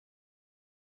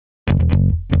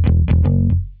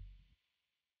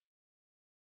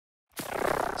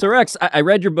So Rex, I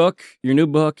read your book, your new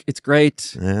book. It's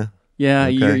great. Yeah. Yeah,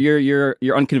 Okay. you're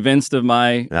unconvinced of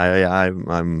my.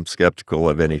 I'm skeptical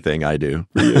of anything I do.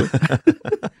 Well,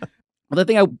 the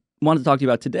thing I wanted to talk to you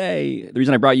about today, the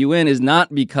reason I brought you in is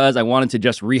not because I wanted to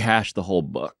just rehash the whole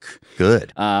book.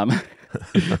 Good.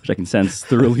 Which I can sense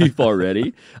the relief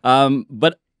already.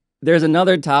 But there's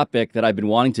another topic that I've been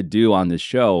wanting to do on this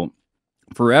show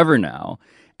forever now.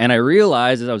 And I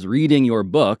realized as I was reading your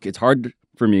book, it's hard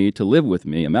for me to live with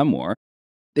me, a memoir,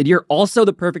 that you're also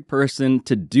the perfect person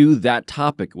to do that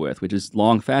topic with, which has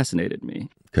long fascinated me.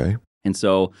 Okay. And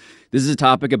so this is a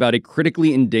topic about a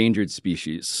critically endangered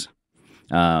species.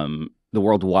 The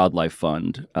World Wildlife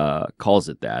Fund calls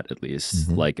it that, at least.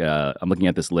 Mm-hmm. Like, I'm looking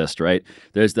at this list, right?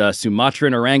 There's the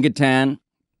Sumatran orangutan,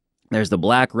 there's the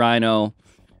black rhino,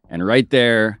 and right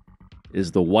there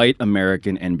is the white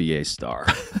American NBA star.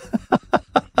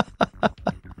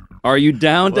 Are you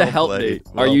down to help me?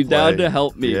 Are you down to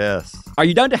help me? Yes. Are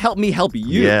you down to help me help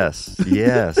you?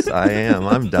 Yes, I am.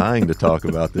 I'm dying to talk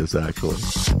about this, actually.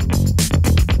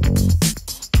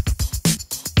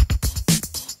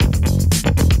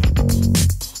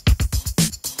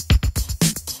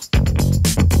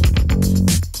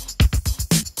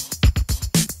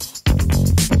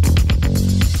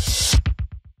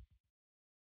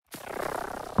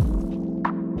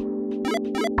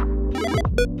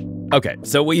 Okay,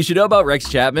 so what you should know about Rex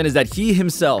Chapman is that he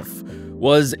himself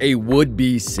was a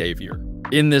would-be savior.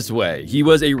 In this way, he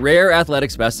was a rare athletic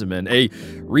specimen, a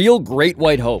real great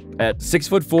white hope at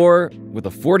 6'4" with a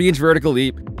 40-inch vertical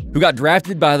leap, who got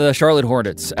drafted by the Charlotte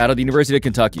Hornets out of the University of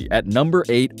Kentucky at number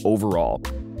 8 overall.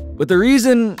 But the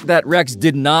reason that Rex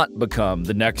did not become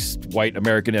the next white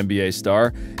American NBA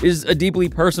star is a deeply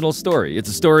personal story. It's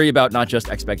a story about not just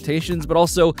expectations, but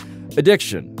also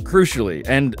addiction, crucially.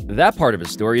 And that part of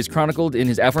his story is chronicled in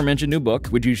his aforementioned new book,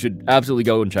 which you should absolutely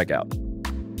go and check out.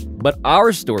 But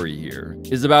our story here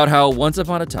is about how once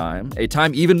upon a time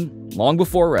even long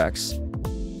before Rex,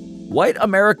 white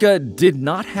America did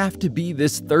not have to be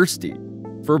this thirsty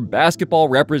for basketball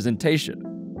representation.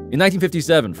 In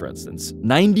 1957, for instance,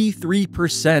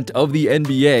 93% of the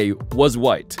NBA was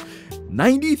white.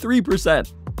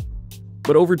 93%.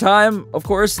 But over time, of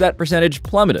course, that percentage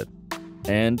plummeted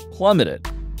and plummeted,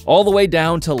 all the way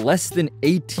down to less than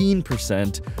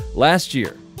 18% last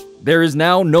year. There is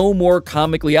now no more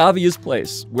comically obvious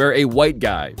place where a white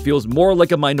guy feels more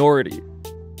like a minority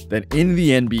than in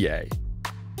the NBA.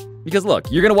 Because look,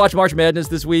 you're going to watch March Madness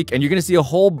this week, and you're going to see a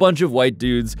whole bunch of white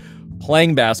dudes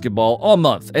playing basketball all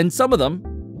month, and some of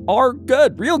them are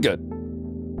good, real good.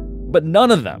 But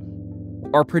none of them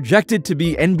are projected to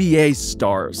be NBA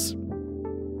stars.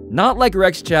 Not like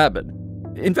Rex Chapman.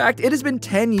 In fact, it has been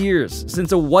 10 years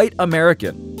since a white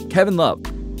American, Kevin Love,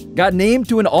 got named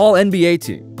to an All-NBA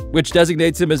team, which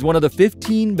designates him as one of the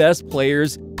 15 best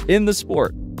players in the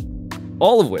sport.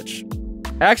 All of which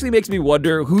actually makes me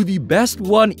wonder who the best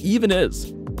one even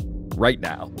is right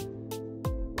now.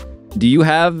 Do you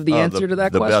have the answer to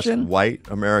that question? The best white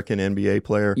American NBA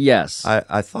player? Yes.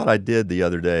 I thought I did the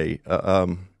other day.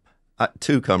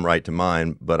 Two come right to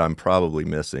mind, but I'm probably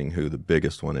missing who the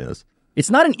biggest one is. It's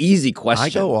not an easy question. I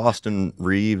go Austin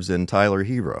Reeves and Tyler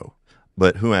Hero,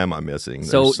 but who am I missing?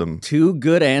 So two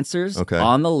good answers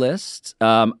on the list.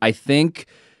 I think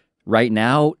right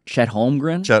now, Chet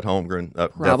Holmgren.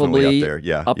 Definitely up there.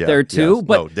 Yeah, up there too. Yes.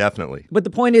 But no, definitely. But the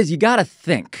point is, you got to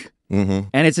think. Mm-hmm.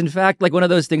 And it's in fact like one of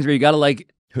those things where you got to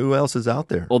like, who else is out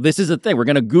there? Well, this is the thing. We're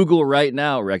going to Google right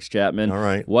now, Rex Chapman. All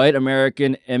right. White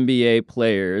American NBA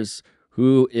players,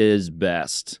 who is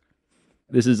best?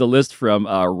 This is a list from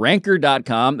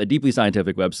ranker.com, a deeply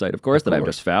scientific website, of course, that I've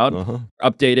just found.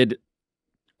 Updated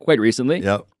quite recently.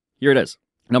 Yep. Here it is.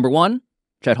 Number 1,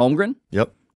 Chet Holmgren.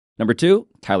 Yep. Number 2,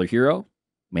 Tyler Hero,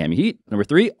 Miami Heat. Number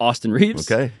 3, Austin Reeves.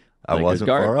 Okay. I wasn't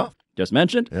far off. Just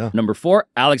mentioned. Yeah. Number 4,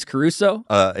 Alex Caruso.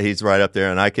 He's right up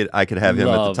there, and I could have him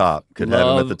at the top.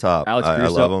 Alex Caruso. I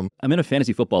love him. I'm in a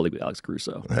fantasy football league with Alex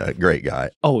Caruso. Great guy.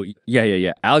 Oh,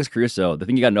 yeah. Alex Caruso, the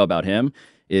thing you got to know about him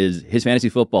is his fantasy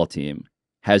football team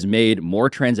has made more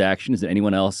transactions than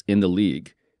anyone else in the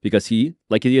league because he,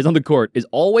 like he is on the court, is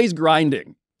always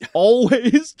grinding.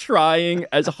 Always trying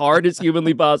as hard as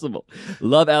humanly possible.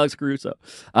 Love Alex Caruso.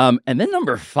 And then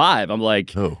number 5, I'm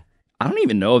like, I don't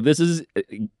even know if this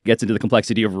gets into the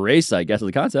complexity of race, I guess, as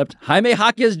a concept. Jaime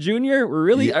Jaquez Jr. We're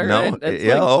really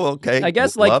okay. I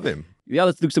guess love him. Yeah,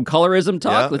 let's do some colorism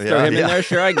talk. Let's throw him in there,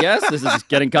 sure, I guess. This is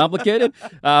getting complicated,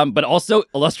 but also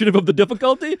illustrative of the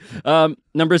difficulty.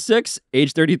 Number 6,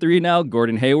 age 33 now,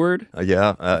 Gordon Hayward.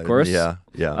 Of course.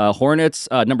 Yeah. Hornets,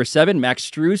 number 7, Max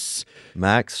Strus.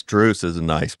 Max Strus is a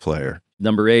nice player.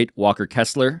 Number 8, Walker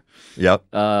Kessler. Yep.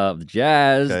 The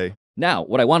Jazz. Okay. Now,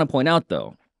 what I want to point out,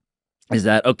 though, is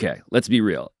that, okay, let's be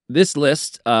real. This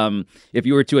list, if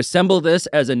you were to assemble this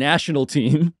as a national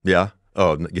team. Yeah.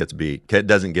 Oh, it gets beat. It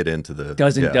doesn't get into the...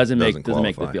 Doesn't make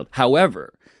the field.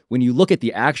 However, when you look at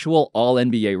the actual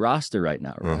all-NBA roster right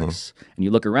now, Rex, and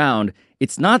you look around,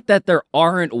 it's not that there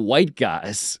aren't white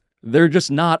guys. They're just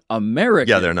not American.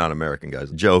 Yeah, they're not American guys.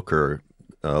 Joker,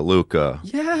 Luka,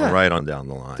 yeah, right on down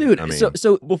the line. Dude, I mean,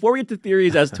 so before we get to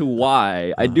theories as to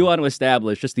why, I do want to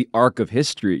establish just the arc of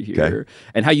history here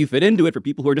and how you fit into it for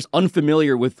people who are just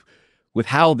unfamiliar with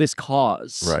how this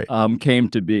cause came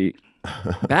to be.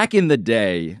 Back in the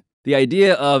day, the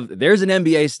idea of there's an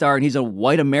NBA star and he's a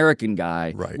white American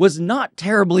guy was not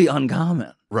terribly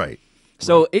uncommon. Right.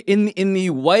 So in the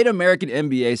white American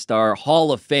NBA star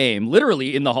Hall of Fame,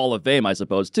 literally in the Hall of Fame, I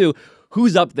suppose, too,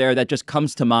 who's up there that just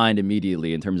comes to mind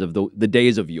immediately in terms of the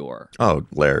days of yore? Oh,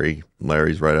 Larry.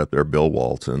 Larry's right up there. Bill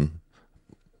Walton,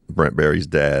 Brent Barry's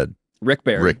dad. Rick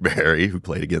Barry. Rick Barry, who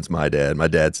played against my dad. My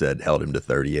dad said held him to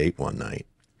 38 one night.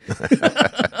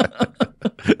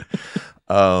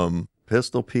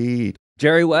 Pistol Pete.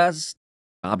 Jerry West.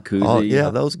 Bob Cousy. Oh, yeah,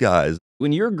 those guys.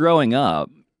 When you're growing up,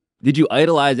 did you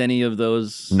idolize any of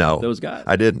those guys?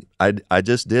 I didn't. I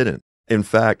just didn't. In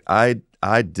fact, I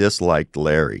disliked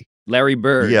Larry. Larry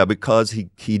Bird. Yeah, because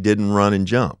he didn't run and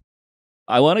jump.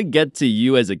 I want to get to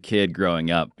you as a kid growing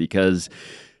up because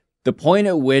the point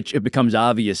at which it becomes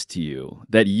obvious to you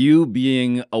that you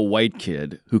being a white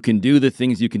kid who can do the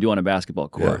things you can do on a basketball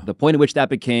court, the point at which that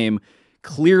became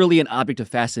clearly an object of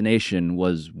fascination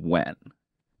was when?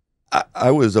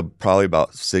 I was probably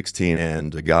about 16,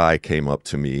 and a guy came up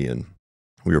to me, and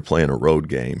we were playing a road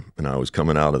game, and I was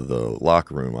coming out of the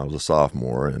locker room. I was a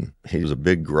sophomore, and he was a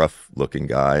big, gruff-looking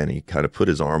guy, and he kind of put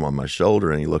his arm on my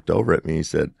shoulder, and he looked over at me.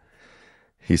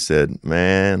 He said,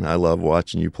 "Man, I love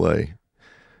watching you play.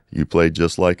 You play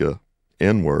just like a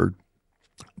N-word,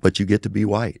 but you get to be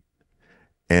white."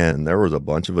 And there was a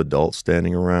bunch of adults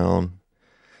standing around,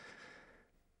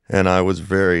 and I was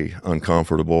very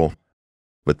uncomfortable.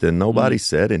 But then nobody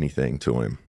said anything to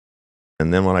him.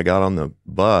 And then when I got on the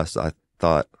bus, I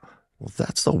thought, well,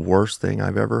 that's the worst thing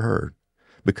I've ever heard.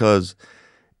 Because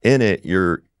in it,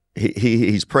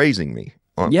 he's praising me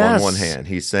on one hand.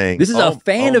 He's saying, this is a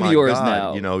fan of yours God,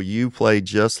 now. You know, you play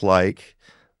just like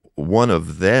one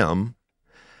of them,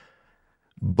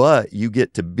 but you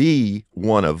get to be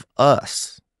one of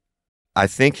us. I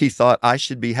think he thought I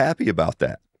should be happy about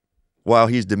that, while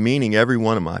he's demeaning every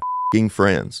one of my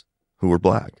friends who were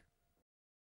black.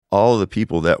 All of the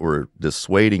people that were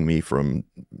dissuading me from,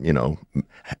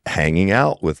 hanging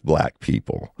out with black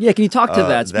people. Yeah, can you talk to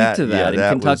that? Speak to that in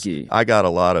Kentucky. I got a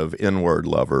lot of N-word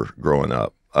lover growing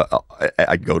up.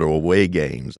 I'd go to away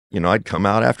games. I'd come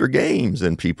out after games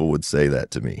and people would say that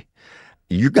to me.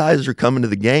 You guys are coming to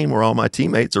the game where all my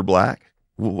teammates are black.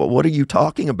 What are you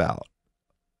talking about?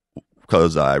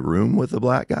 Because I room with a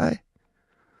black guy?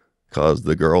 Because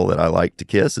the girl that I like to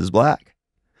kiss is black?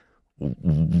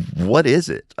 What is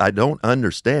it? I don't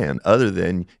understand, other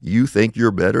than you think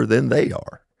you're better than they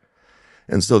are.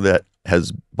 And so that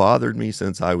has bothered me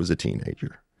since I was a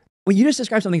teenager. Well, you just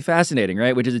described something fascinating,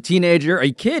 right? Which is a teenager,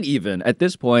 a kid even, at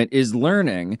this point, is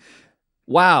learning,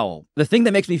 wow, the thing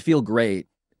that makes me feel great,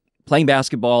 playing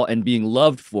basketball and being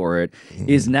loved for it,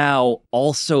 is now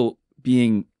also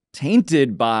being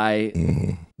tainted by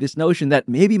this notion that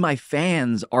maybe my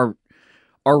fans are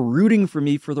rooting for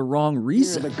me for the wrong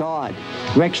reason. The guard,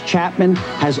 Rex Chapman,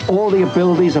 has all the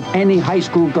abilities of any high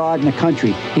school guard in the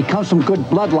country. He comes from good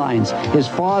bloodlines. His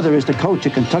father is the coach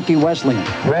of Kentucky Wesleyan.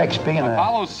 Rex, being a...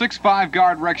 Follows 6'5"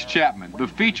 guard Rex Chapman, the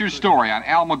featured story on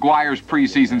Al McGuire's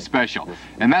preseason special.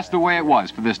 And that's the way it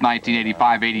was for this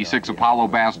 1985-86 Apollo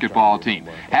basketball team,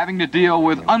 having to deal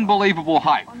with unbelievable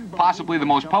hype, possibly the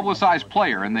most publicized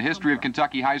player in the history of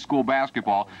Kentucky high school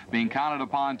basketball, being counted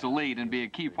upon to lead and be a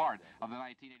key part of the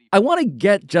 1980s. I want to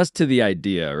get just to the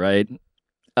idea, right,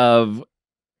 of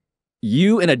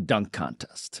you in a dunk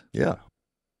contest. Yeah.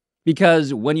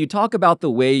 Because when you talk about the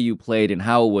way you played and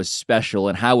how it was special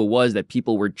and how it was that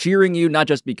people were cheering you, not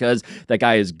just because that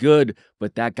guy is good,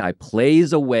 but that guy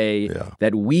plays a way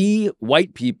that we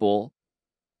white people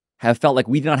have felt like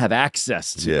we did not have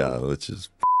access to. Yeah, which is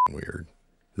weird.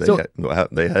 They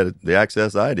had the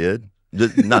access I did.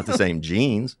 Not the same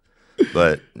genes,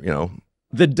 but,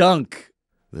 The dunk.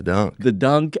 The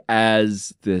dunk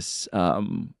as this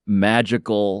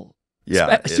magical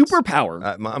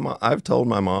superpower. I've told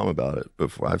my mom about it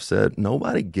before. I've said,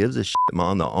 nobody gives a shit,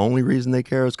 Mom. The only reason they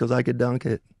care is because I could dunk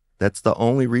it. That's the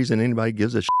only reason anybody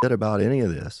gives a shit about any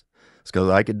of this. It's because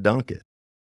I could dunk it.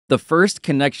 the first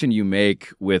connection you make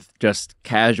with just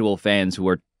casual fans who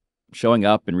are showing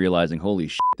up and realizing, holy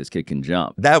shit, this kid can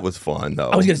jump. That was fun, though.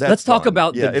 Let's talk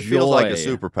about the it joy. feels like a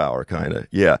superpower, kind of.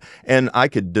 Yeah, and I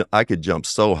could jump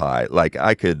so high. Like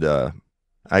I could.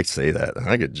 I say that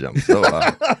I could jump so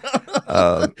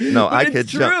high. No, I could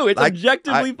true. jump. It's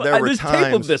objectively. There's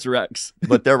tape of this, Rex.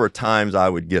 But there were times I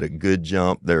would get a good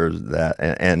jump. There's that,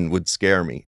 and would scare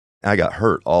me. I got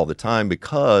hurt all the time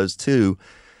because, too,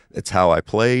 it's how I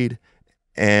played,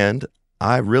 and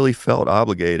I really felt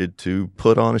obligated to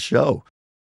put on a show.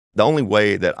 The only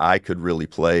way that I could really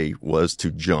play was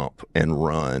to jump and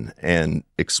run and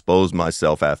expose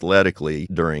myself athletically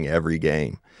during every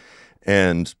game.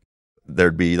 And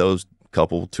there'd be those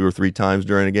two or three times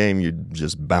during a game, you'd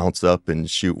just bounce up and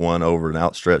shoot one over an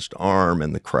outstretched arm,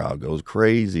 and the crowd goes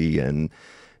crazy. And,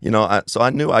 so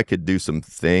I knew I could do some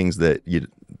things that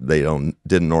they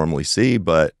didn't normally see.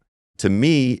 But to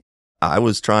me, I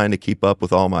was trying to keep up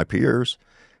with all my peers,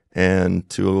 and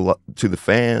to the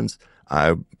fans,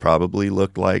 I probably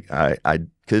looked like I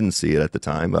couldn't see it at the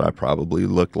time, but I probably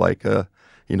looked like a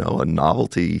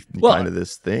novelty kind of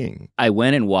this thing. I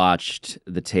went and watched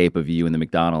the tape of you in the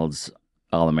McDonald's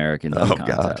All-American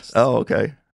contest. God. Oh,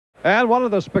 okay. And one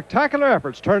of the spectacular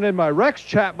efforts turned in by Rex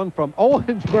Chapman from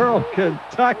Owensboro,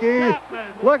 Kentucky.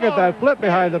 Look at that flip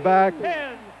behind the back.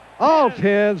 All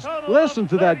 10s. Listen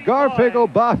to that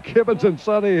Garfinkel, Bob Gibbons, and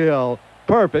Sonny Hill.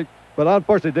 Perfect. But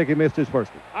unfortunately, Dickie missed his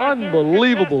first one.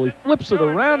 Unbelievable. He flips it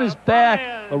around his back,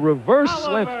 a reverse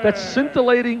slam. That's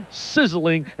scintillating,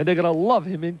 sizzling, and they're going to love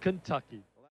him in Kentucky.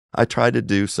 I tried to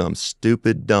do some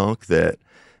stupid dunk that,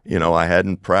 I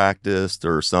hadn't practiced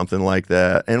or something like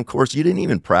that. And, of course, you didn't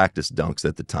even practice dunks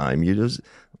at the time.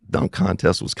 Dunk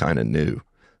contest was kind of new.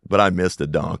 But I missed a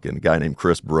dunk, and a guy named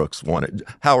Chris Brooks wanted.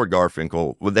 Howard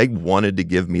Garfinkel, they wanted to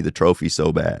give me the trophy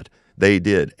so bad. They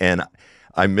did. And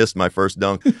I missed my first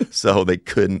dunk, so they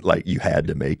couldn't, you had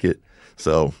to make it.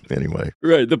 So, anyway.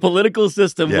 Right. The political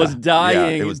system was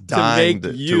dying, it was dying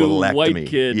to make to elect white me.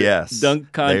 kid, yes,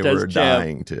 dunk contest they were champ.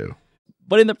 dying to.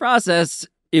 But in the process,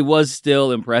 it was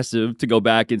still impressive to go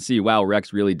back and see, wow,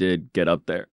 Rex really did get up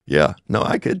there. Yeah. No,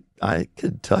 I could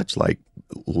touch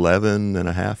 11 and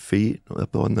a half feet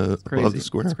up on above the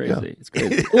square. It's crazy. Yeah. It's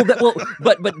crazy.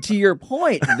 But to your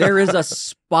point, there is a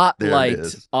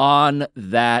spotlight on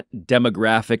that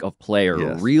demographic of player.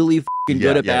 Yes. Really f***ing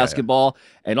good at basketball,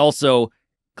 and also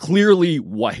clearly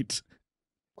white.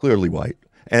 Clearly white.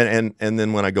 And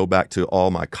then when I go back to all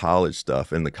my college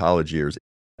stuff in the college years,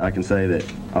 I can say that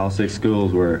all 6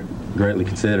 schools were greatly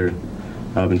considered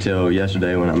up until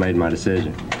yesterday when I made my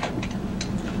decision.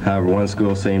 However, one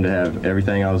school seemed to have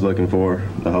everything I was looking for,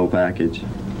 the whole package.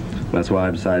 That's why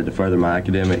I decided to further my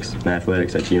academics and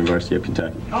athletics at the University of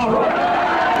Kentucky.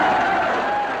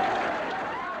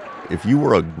 If you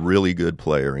were a really good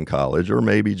player in college, or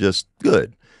maybe just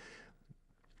good,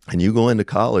 and you go into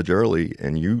college early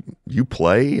and you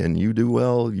play and you do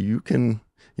well, you can,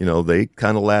 they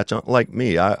kind of latch on. Like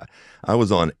me, I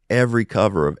was on every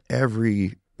cover of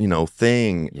every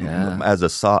thing as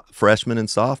a freshman and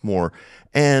sophomore.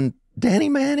 And Danny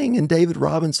Manning and David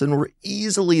Robinson were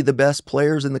easily the best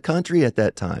players in the country at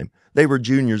that time. They were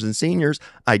juniors and seniors.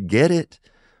 I get it.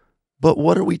 But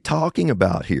what are we talking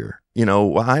about here?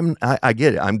 I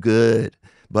get it. I'm good,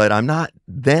 but I'm not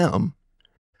them.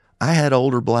 I had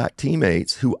older black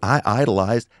teammates who I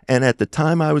idolized. And at the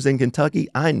time I was in Kentucky,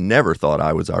 I never thought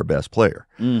I was our best player.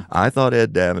 I thought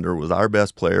Ed Davender was our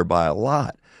best player by a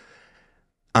lot.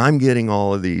 I'm getting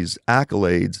all of these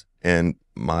accolades, and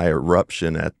my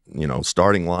eruption at,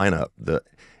 starting lineup,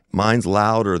 mine's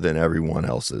louder than everyone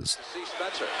else's. See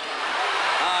Spencer.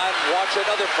 And watch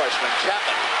another freshman,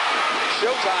 Chapman.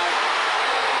 Showtime.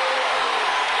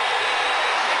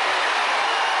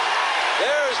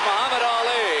 There's Muhammad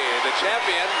Ali, the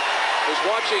champion, who's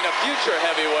watching a future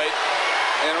heavyweight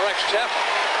in Rex Chapman.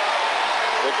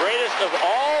 The greatest of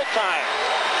all time.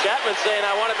 Chapman saying,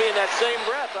 I want to be in that same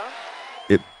breath, huh?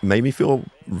 It made me feel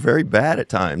very bad at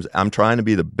times. I'm trying to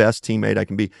be the best teammate I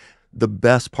can be. The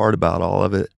best part about all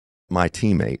of it, my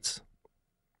teammates,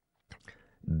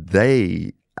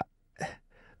 that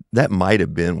might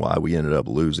have been why we ended up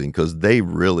losing, because they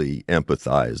really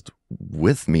empathized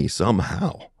with me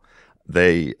somehow.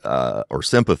 They, or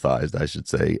sympathized, I should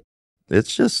say.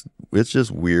 It's just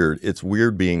weird. It's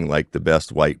weird being like the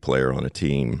best white player on a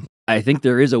team. I think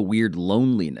there is a weird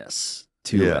loneliness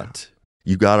to it.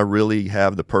 You got to really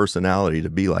have the personality to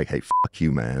be like, hey, fuck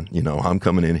you, man. I'm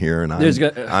coming in here and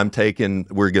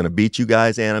we're going to beat you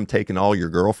guys, and I'm taking all your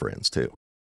girlfriends too.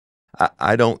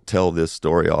 I don't tell this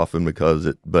story often because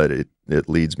it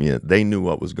leads me in. They knew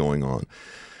what was going on.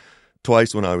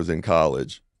 Twice when I was in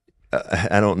college,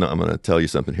 I don't know. I'm going to tell you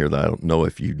something here that I don't know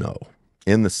if you know.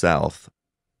 In the South,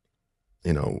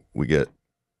 you know, we get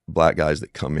black guys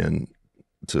that come in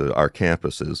to our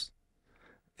campuses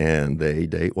and they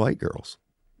date white girls.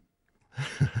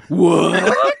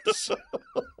 What?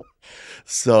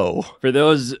 So, for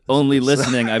those only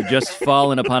listening, I've just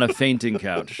fallen upon a fainting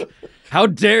couch. How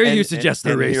dare you suggest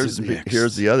the race is mixed?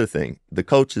 Here's the other thing. The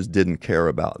coaches didn't care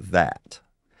about that.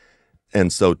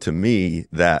 And so to me,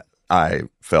 that I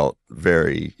felt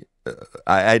very,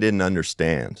 I didn't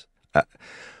understand.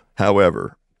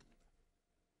 However,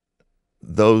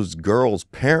 those girls'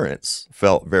 parents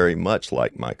felt very much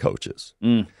like my coaches.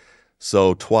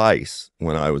 So twice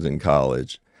when I was in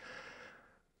college,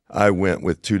 I went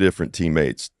with two different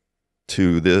teammates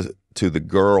to the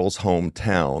girls'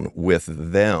 hometown with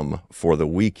them for the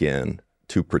weekend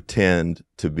to pretend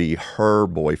to be her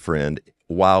boyfriend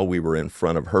while we were in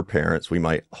front of her parents. We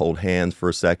might hold hands for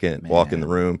a second, walk in the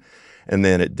room, and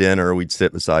then at dinner we'd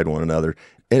sit beside one another.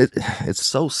 And it's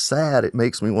so sad. It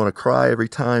makes me want to cry every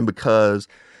time because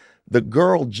the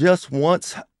girl just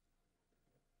wants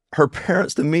her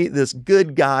parents to meet this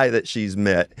good guy that she's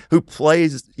met who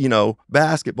plays, you know,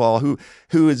 basketball, who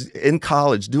is in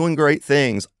college doing great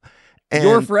things. And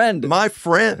your friend. My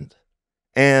friend.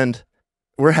 And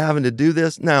we're having to do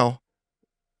this. Now,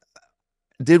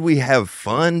 did we have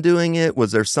fun doing it?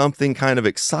 Was there something kind of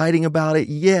exciting about it?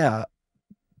 Yeah.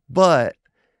 But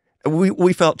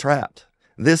we felt trapped.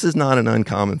 This is not an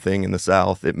uncommon thing in the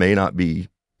South. It may not be.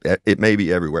 It may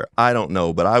be everywhere. I don't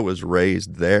know. But I was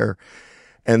raised there.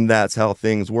 And that's how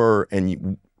things were.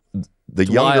 And the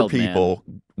younger people,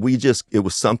 man. It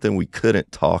was something we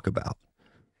couldn't talk about.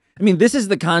 I mean, this is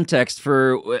the context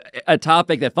for a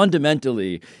topic that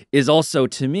fundamentally is also,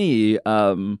 to me,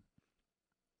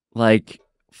 like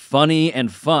funny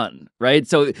and fun, right?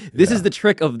 So this is the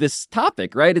trick of this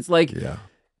topic, right? It's like,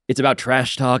 it's about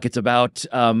trash talk. It's about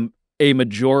a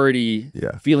majority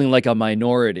feeling like a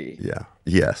minority. Yeah.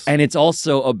 Yes. And it's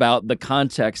also about the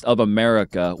context of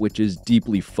America, which is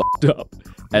deeply fucked up,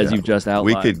 as you've just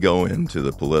outlined. We could go into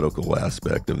the political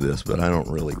aspect of this, but I don't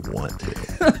really want to.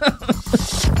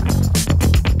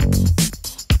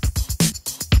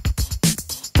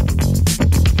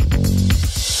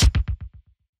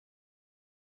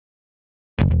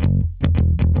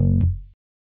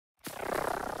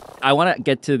 I want to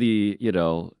get to the, you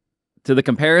know, to the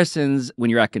comparisons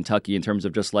when you're at Kentucky in terms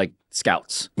of just like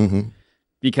scouts. Mm-hmm.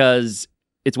 Because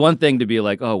it's one thing to be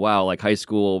like, oh, wow, like high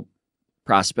school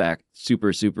prospect,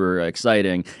 super, super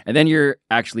exciting. And then you're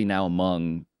actually now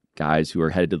among guys who are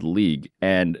headed to the league.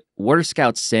 And what are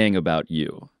scouts saying about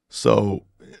you? So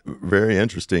very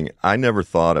interesting. I never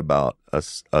thought about a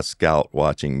scout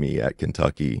watching me at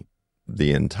Kentucky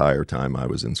the entire time I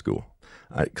was in school,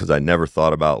 because I never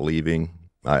thought about leaving.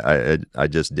 I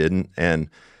just didn't. And,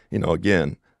 you know,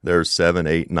 again, there's 7,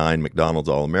 8, 9 McDonald's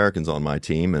All-Americans on my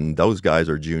team, and those guys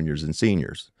are juniors and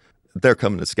seniors. They're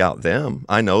coming to scout them.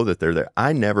 I know that they're there.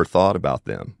 I never thought about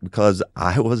them because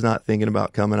I was not thinking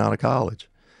about coming out of college.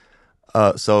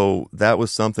 So that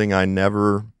was something I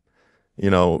never, you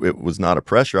know, it was not a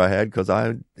pressure I had because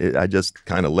I just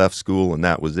kind of left school and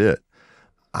that was it.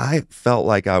 I felt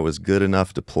like I was good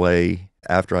enough to play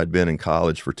after I'd been in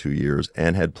college for 2 years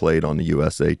and had played on the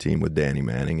USA team with Danny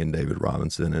Manning and David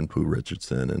Robinson and Pooh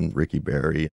Richardson and Ricky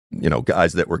Berry, you know,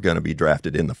 guys that were going to be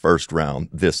drafted in the first round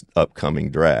this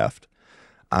upcoming draft.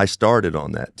 I started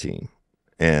on that team,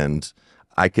 and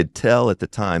I could tell at the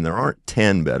time there aren't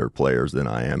 10 better players than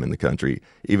I am in the country,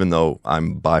 even though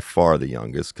I'm by far the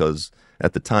youngest, because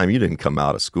at the time you didn't come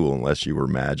out of school unless you were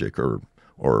Magic or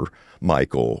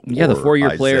Michael. Yeah, the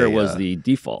 4-year player was the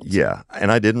default. Yeah,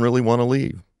 and I didn't really want to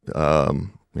leave.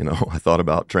 You know, I thought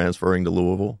about transferring to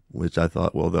Louisville, which I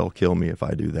thought, well, they'll kill me if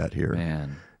I do that here.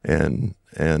 Man.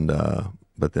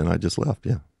 But then I just left,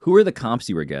 yeah. Who were the comps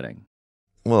you were getting?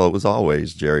 Well, it was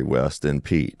always Jerry West and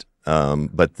Pete.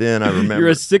 But then I remember... You're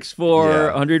a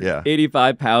 6'4",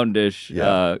 185-poundish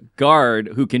guard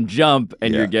who can jump,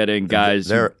 and you're getting guys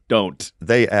who don't.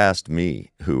 They asked me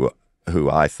who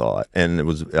I thought, and it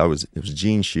was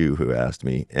Gene Shue who asked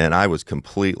me, and I was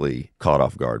completely caught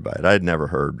off guard by it. I had never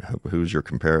heard, who's your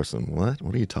comparison? What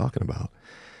are you talking about?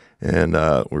 And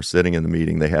we're sitting in the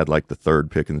meeting. They had like the 3rd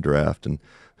pick in the draft, and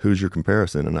who's your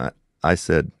comparison? And I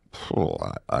said,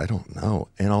 I don't know.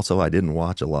 And also I didn't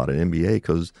watch a lot of NBA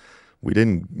because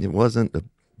it wasn't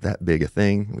that big a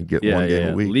thing. We'd get one game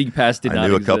a week. League Pass did not exist. I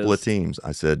knew a couple of teams.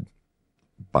 I said,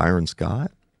 Byron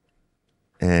Scott?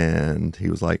 And he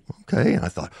was like, okay. And I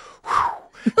thought, whew.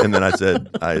 And then I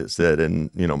said, and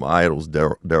you know, my idol's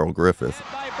Darryl Griffith.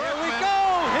 Here we go.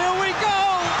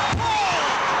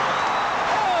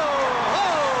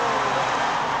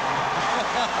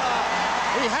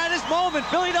 moment.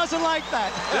 Billy doesn't like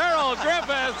that. Darrell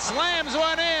Griffith slams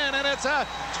one in, and it's a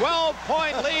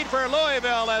 12-point lead for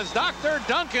Louisville as Dr.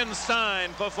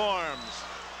 Duncanstein performs.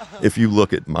 If you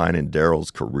look at mine and Darrell's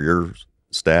career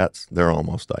stats, they're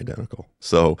almost identical.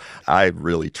 So I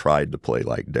really tried to play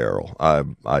like Darrell.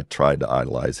 I tried to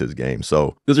idolize his game.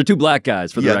 So those are two black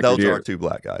guys for the record. Yeah, those here. are two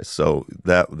black guys. So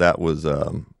that was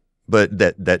but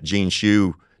that Gene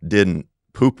Shue didn't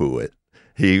poo-poo it.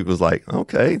 He was like,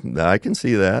 okay, I can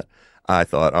see that. I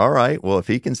thought, all right, well, if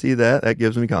he can see that, that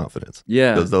gives me confidence.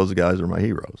 Yeah. Because those guys are my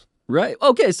heroes. Right.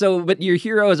 Okay. So, but your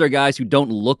heroes are guys who don't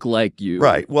look like you.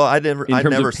 Right. Well, I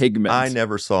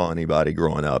never saw anybody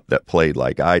growing up that played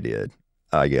like I did,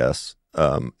 I guess,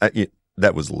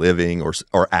 that was living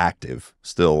or active,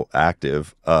 still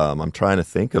active. I'm trying to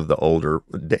think of the older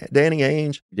Danny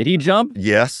Ainge. Did he jump?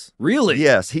 Yes. Really?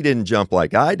 Yes. He didn't jump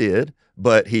like I did,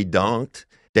 but he dunked.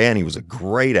 Danny was a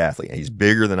great athlete. He's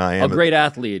bigger than I am. A great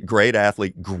athlect. Great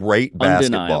athlete. Great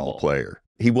basketball player.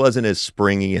 He wasn't as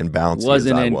springy and bouncy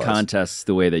wasn't as I in was. contests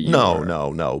the way that you were.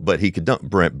 No. But he could dunk.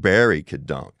 Brent Barry could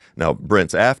dunk. Now,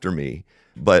 Brent's after me.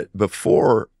 But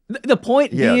before... The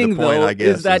point being, though, I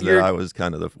guess, is that I was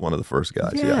kind of one of the first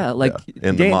guys.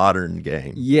 In the modern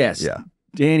game. Yes. Yeah.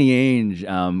 Danny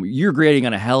Ainge, you're grading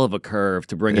on a hell of a curve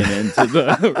to bring him into the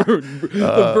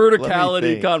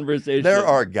verticality conversation. There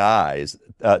are guys,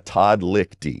 Todd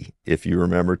Lichty, if you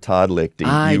remember Todd Lichty.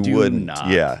 I do not.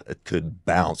 Yeah, could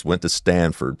bounce, went to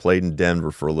Stanford, played in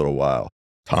Denver for a little while.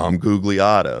 Tom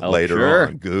Gugliotta later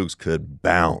on. Googs could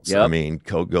bounce. Yep. I mean,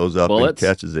 goes up and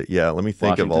catches it. Yeah, let me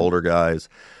think of older guys.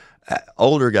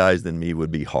 Older guys than me would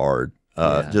be hard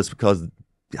just because...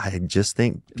 I just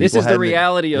think this is the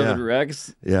reality of it,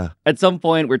 Rex. Yeah. At some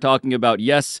point, we're talking about,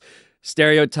 yes,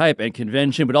 stereotype and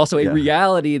convention, but also a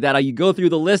reality that you go through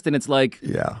the list and it's like,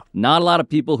 not a lot of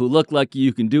people who look like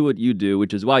you can do what you do,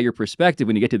 which is why your perspective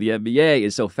when you get to the NBA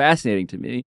is so fascinating to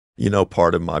me. You know,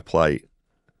 part of my plight,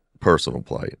 personal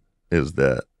plight, is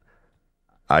that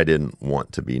I didn't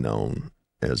want to be known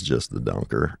as just the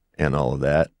dunker and all of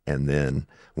that. And then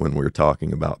when we're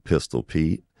talking about Pistol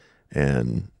Pete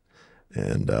and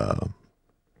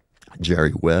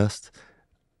Jerry West,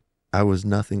 I was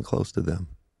nothing close to them.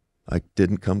 I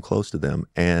didn't come close to them.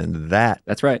 And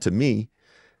that's right. To me,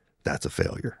 that's a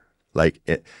failure. Like,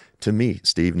 to me,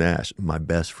 Steve Nash, my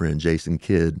best friend, Jason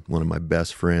Kidd, one of my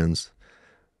best friends,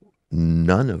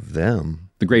 none of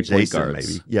them. The great point Jason, guards.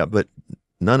 Maybe. Yeah, but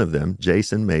none of them,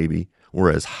 Jason maybe, were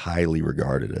as highly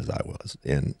regarded as I was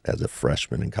as a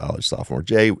freshman in college, sophomore.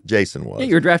 Jason was. Yeah,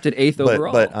 you were drafted 8th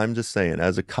overall. But I'm just saying,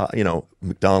 as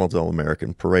McDonald's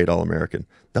All-American, Parade All-American,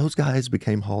 those guys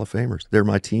became Hall of Famers. They're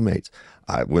my teammates.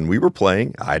 When we were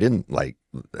playing, I didn't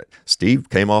Steve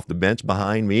came off the bench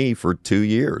behind me for 2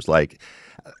 years. Like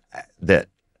that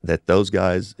those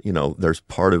guys, there's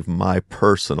part of my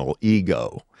personal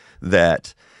ego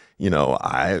that,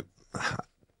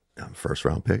 I'm a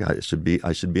first-round pick. I should be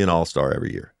an all-star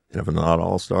every year. And if I'm not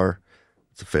all-star,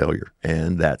 it's a failure.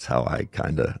 And that's how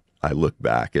I look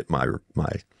back at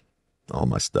all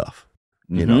my stuff.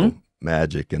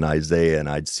 Magic and Isaiah, and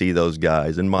I'd see those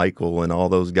guys, and Michael and all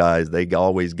those guys. They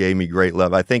always gave me great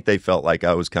love. I think they felt like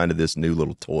I was kind of this new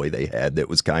little toy they had that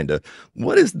was kind of,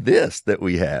 what is this that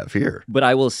we have here? But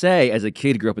I will say, as a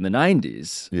kid who grew up in the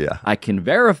 90s, I can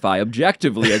verify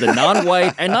objectively as a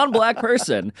non-white and non-black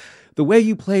person, the way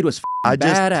you played was I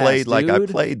just badass, played like I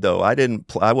dude. played, though.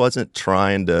 I wasn't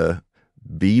trying to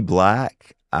be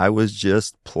black. I was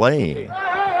just playing.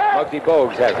 Muggsy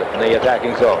Bogues has it in the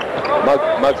attacking zone.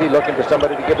 Muggsy looking for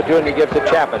somebody to give it to, and he gives it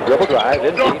Chapman. Dribble drive,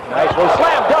 in deep, nice move,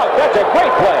 slam dunk. That's a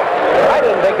great play. I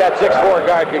didn't think that 6'4"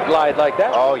 guard could glide like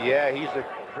that. Oh yeah, he's a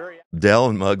very. Dell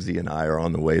and Muggsy and I are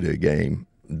on the way to a game.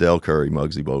 Dell Curry,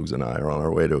 Muggsy Bogues, and I are on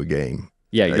our way to a game.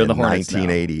 Yeah, you're the Hornets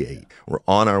 1988. Now. We're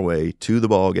on our way to the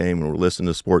ball game, and we're listening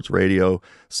to sports radio.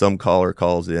 Some caller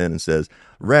calls in and says,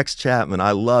 "Rex Chapman,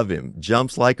 I love him.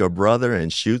 Jumps like a brother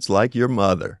and shoots like your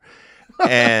mother."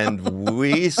 And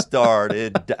we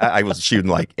started. I was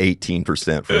shooting like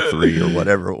 18% from three or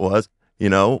whatever it was.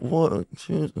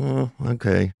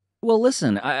 Okay. Well,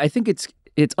 listen, I think it's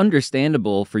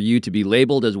understandable for you to be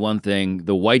labeled as one thing,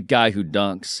 the white guy who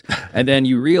dunks, and then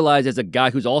you realize as a guy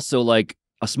who's also like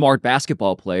a smart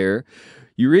basketball player,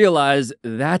 you realize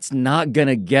that's not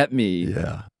gonna get me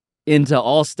into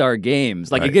all-star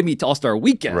games. Like, it get me to all-star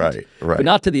weekend, right, but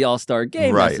not to the all-star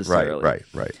game necessarily.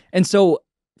 Right. And so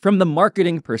from the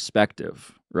marketing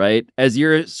perspective, right, as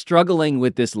you're struggling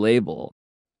with this label,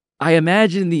 I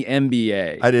imagine the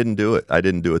NBA. I didn't do it. I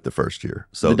didn't do it the first year.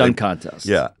 So the dunk contest.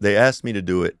 Yeah. They asked me to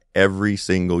do it every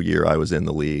single year I was in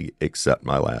the league except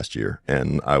my last year.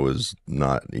 And I was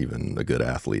not even a good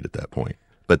athlete at that point.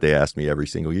 But they asked me every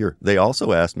single year. They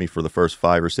also asked me for the first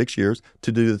 5 or 6 years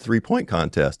to do the three-point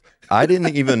contest. I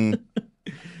didn't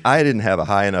have a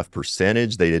high enough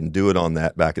percentage. They didn't do it on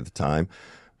that back at the time.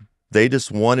 They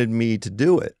just wanted me to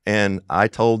do it. And I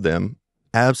told them,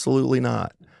 absolutely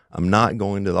not. I'm not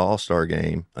going to the All-Star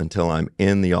game until I'm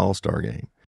in the All-Star game.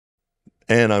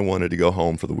 And I wanted to go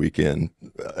home for the weekend,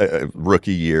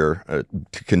 rookie year,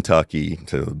 to Kentucky,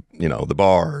 to, the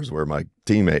bars where my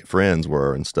teammate friends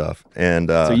were and stuff. And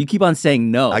so you keep on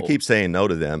saying no. I keep saying no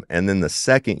to them. And then the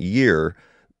second year,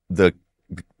 the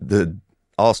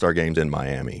All-Star game's in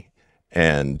Miami,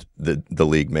 and the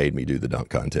league made me do the dunk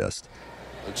contest.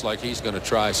 Looks like he's going to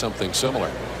try something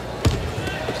similar.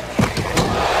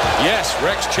 Yes,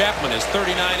 Rex Chapman, his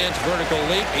 39-inch vertical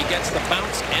leap. He gets the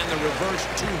bounce and the reverse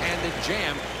two-handed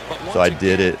jam. So I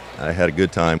did it. I had a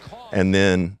good time. And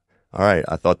then, all right,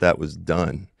 I thought that was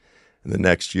done. And the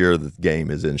next year, the game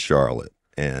is in Charlotte,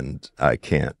 and I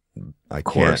can't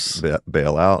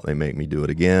bail out. They make me do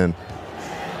it again.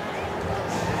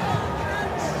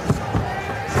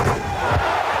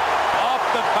 Off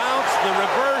the bounce, the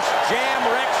reverse jam,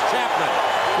 Rex Chapman.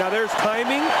 Now there's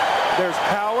timing, there's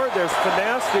power, there's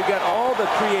finesse. You've got all the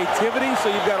creativity, so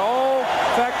you've got all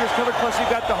factors covered. Plus, you've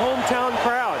got the hometown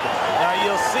crowd. Now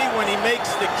you'll see when he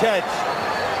makes the catch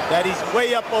that he's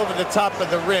way up over the top of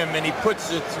the rim, and he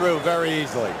puts it through very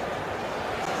easily.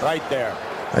 Right there.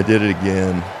 I did it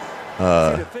again.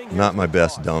 Not my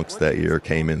best dunks that year.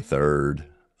 Came in third.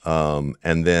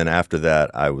 And then after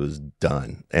that, I was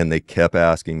done. And they kept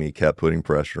asking me, kept putting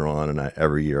pressure on, and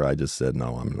every year I just said,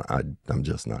 no, I'm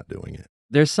just not doing it.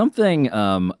 There's something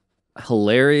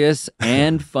hilarious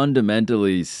and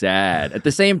fundamentally sad at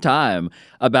the same time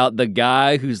about the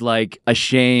guy who's like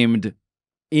ashamed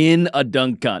in a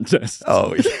dunk contest.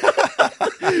 Oh, yeah.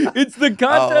 It's the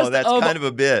contest. Oh, that's kind of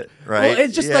a bit, right? Well,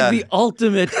 it's just like the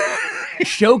ultimate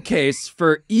showcase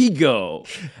for ego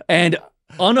and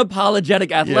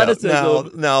unapologetic athleticism. Yeah,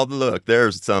 now, look,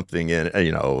 there's something in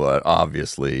it.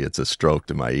 Obviously, it's a stroke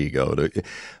to my ego.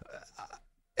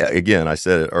 Again, I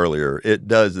said it earlier.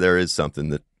 There is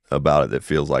something about it that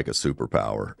feels like a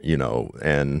superpower,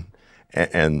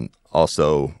 and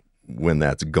also when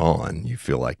that's gone, you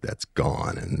feel like that's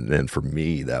gone. And for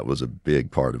me, that was a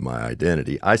big part of my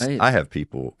identity. I have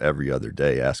people every other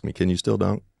day ask me, can you still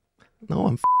dunk? No,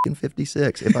 I'm f***ing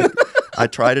 56. I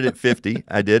tried it at 50.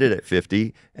 I did it at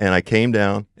 50, and I came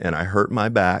down and I hurt my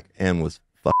back and was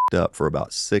fucked up for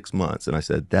about 6 months. And I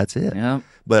said, that's it. Yeah.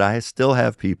 But I still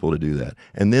have people to do that.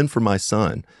 And then for my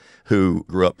son, who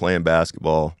grew up playing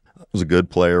basketball, was a good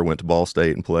player, went to Ball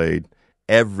State and played.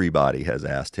 Everybody has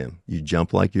asked him, you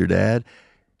jump like your dad?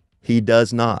 He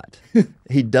does not.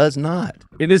 He does not.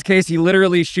 In this case, he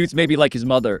literally shoots maybe like his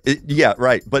mother. Yeah,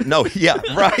 right. But no, yeah,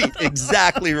 right.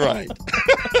 Exactly right.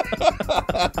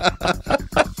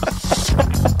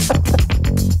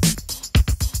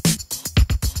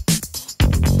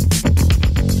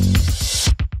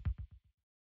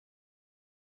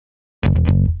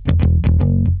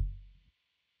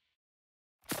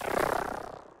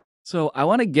 So I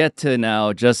want to get to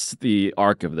now just the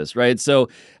arc of this, right? So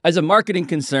as a marketing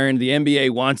concern, the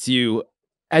NBA wants you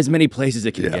as many places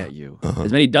it can get you.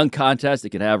 As many dunk contests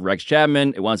it can have Rex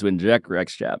Chapman. It wants to inject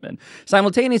Rex Chapman.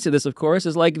 Simultaneous to this, of course,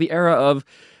 is like the era of,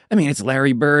 it's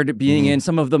Larry Bird being in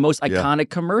some of the most iconic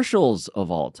commercials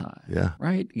of all time. Yeah.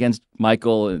 Right? Against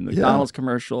Michael in the McDonald's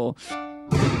commercial.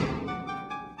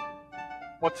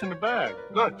 What's in the bag?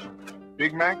 Lunch.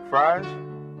 Big Mac, fries.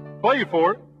 Play you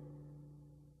for it.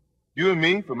 You and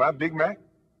me for my Big Mac?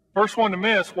 First one to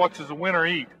miss, what does the winner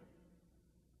eat?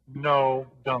 No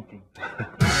dunking. One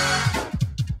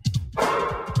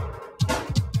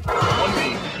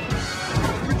me.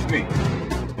 It's me.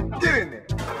 Get in there.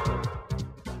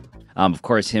 Of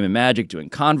course, him and Magic doing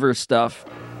Converse stuff.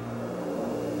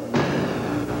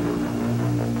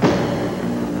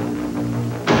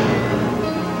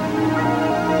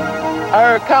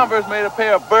 I heard Converse made a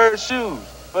pair of Bird shoes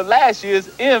for last year's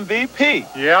MVP.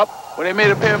 Yep. Well, they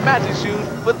made a pair of Magic shoes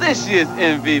for this year's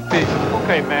MVP.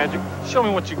 Okay, Magic, show me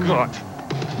what you got.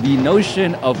 The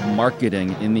notion of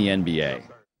marketing in the NBA.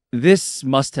 This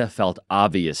must have felt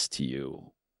obvious to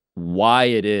you, why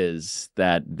it is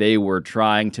that they were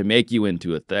trying to make you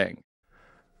into a thing.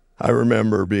 I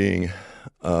remember being,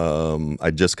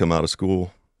 I'd just come out of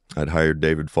school. I'd hired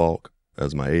David Falk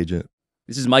as my agent.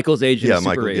 This is Michael's agent, yeah, super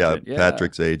Michael, agent. Yeah,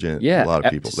 Patrick's agent. Yeah, a lot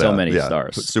of people. So many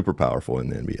stars. Super powerful in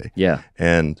the NBA. Yeah.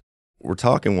 And we're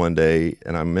talking one day,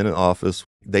 and I'm in an office.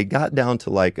 They got down to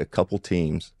like a couple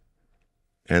teams,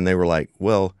 and they were like,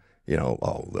 well,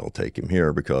 they'll take him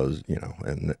here because,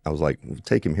 and I was like,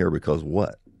 take him here because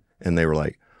what? And they were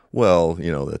like, well,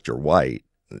 that you're white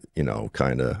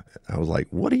I was like,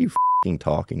 what are you f***ing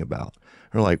talking about?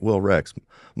 They're like, well, Rex,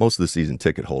 most of the season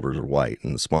ticket holders are white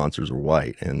and the sponsors are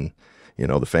white and,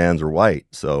 the fans are white.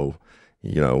 So,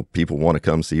 people want to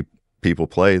come see people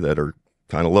play that are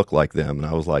kind of look like them. And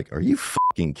I was like, are you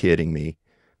f***ing kidding me?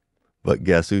 But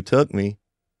guess who took me?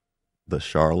 The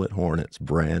Charlotte Hornets,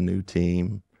 brand new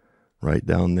team right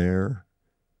down there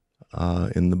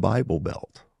in the Bible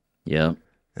Belt. Yeah.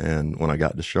 And when I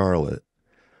got to Charlotte,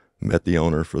 met the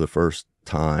owner for the first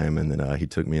time, and then he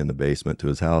took me in the basement to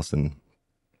his house and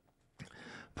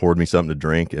poured me something to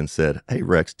drink and said, hey,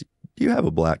 Rex, do you have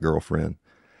a black girlfriend?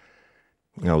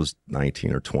 I was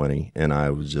 19 or 20, and I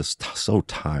was just so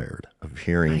tired of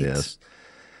hearing this.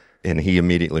 And he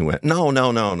immediately went, no,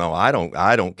 I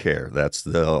don't care. That's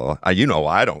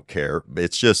I don't care.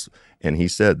 It's just, and he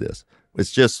said this,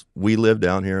 it's just, we live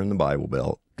down here in the Bible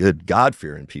Belt. Good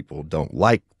God-fearing people don't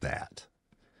like that.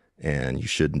 And you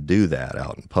shouldn't do that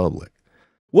out in public.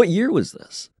 What year was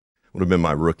this? Would have been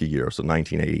my rookie year, so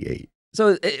 1988.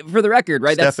 So for the record,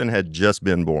 right? Stephen had just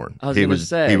been born. I was going to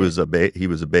say. He was a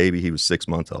baby. He was 6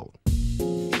 months old.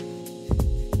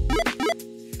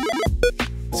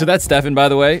 So that Stephen, by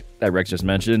the way, that Rex just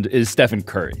mentioned, is Stephen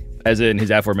Curry, as in his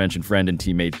aforementioned friend and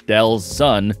teammate Dell's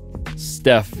son,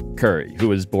 Steph Curry, who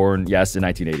was born, yes, in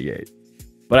 1988.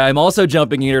 But I'm also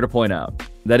jumping here to point out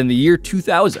that in the year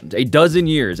 2000, a dozen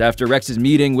years after Rex's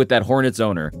meeting with that Hornets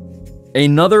owner,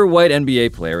 another white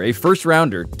NBA player, a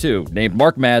first-rounder too, named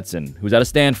Mark Madsen, who's out of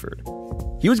Stanford,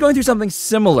 he was going through something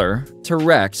similar to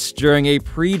Rex during a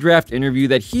pre-draft interview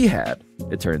that he had,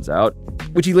 it turns out,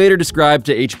 which he later described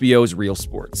to HBO's Real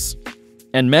Sports.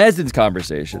 And Madsen's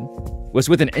conversation was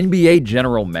with an NBA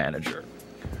general manager,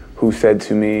 who said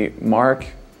to me, Mark,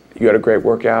 you had a great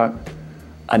workout.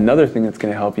 Another thing that's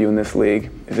going to help you in this league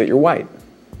is that you're white.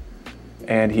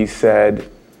 And he said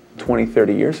 20,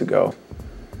 30 years ago,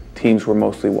 teams were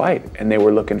mostly white and they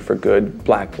were looking for good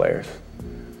black players.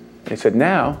 He said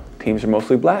now teams are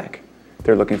mostly black.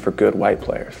 They're looking for good white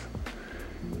players.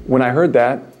 When I heard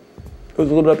that, it was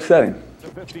a little bit upsetting.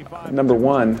 Number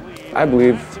one, I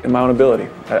believe in my own ability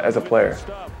as a player.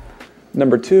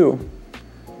 Number two,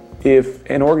 if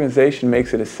an organization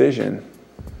makes a decision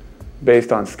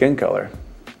based on skin color,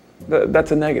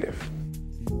 that's a negative.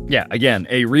 Yeah, again,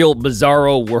 a real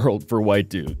bizarro world for white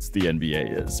dudes, the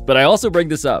NBA is. But I also bring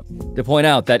this up to point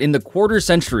out that in the quarter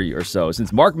century or so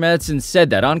since Mark Madsen said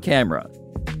that on camera,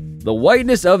 the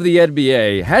whiteness of the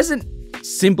NBA hasn't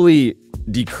simply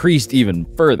decreased even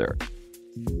further.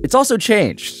 It's also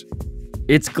changed.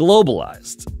 It's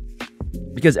globalized.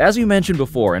 Because as we mentioned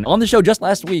before, and on the show just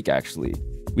last week actually,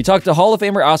 we talked to Hall of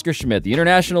Famer Oscar Schmidt, the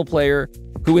international player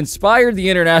who inspired the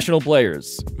international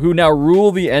players who now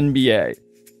rule the NBA.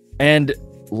 And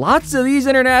lots of these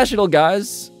international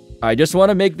guys, I just want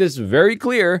to make this very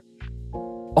clear,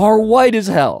 are white as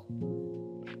hell.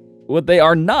 What they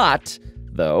are not,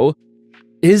 though,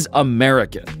 is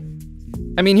American.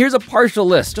 I mean, here's a partial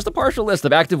list, just a partial list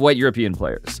of active white European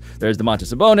players. There's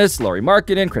Domantas Sabonis, Lauri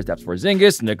Markkanen, Kristaps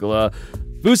Porzingis, Nikola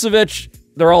Vucevic.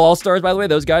 They're all all-stars, by the way,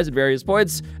 those guys at various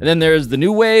points. And then there's the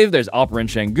new wave. There's Alperen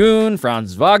Şengün,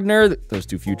 Franz Wagner, those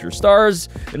two future stars,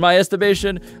 in my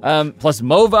estimation. Plus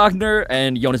Mo Wagner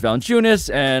and Jonas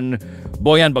Valanciunas and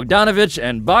Bojan Bogdanovic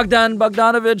and Bogdan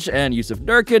Bogdanovic and Yusuf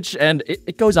Nurkic. And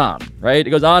it goes on, right? It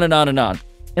goes on and on and on.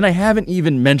 And I haven't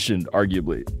even mentioned,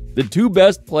 arguably, the two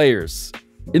best players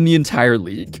in the entire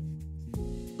league.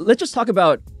 Let's just talk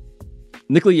about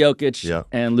Nikola Jokic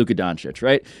and Luka Doncic,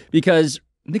 right? Because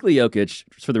Nikola Jokic,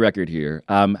 for the record here,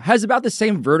 has about the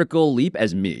same vertical leap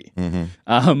as me.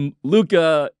 Mm-hmm.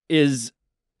 Luka is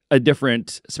a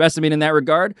different specimen in that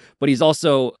regard, but he's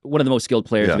also one of the most skilled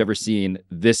players we've ever seen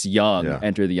this young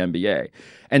enter the NBA.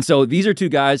 And so these are two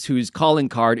guys whose calling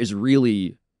card is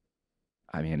really,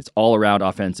 I mean, it's all around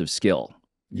offensive skill,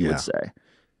 you would say.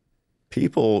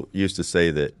 People used to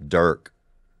say that Dirk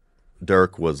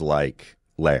was like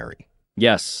Larry.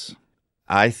 Yes.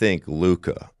 I think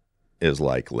Luka is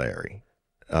like Larry.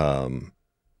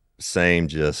 Same,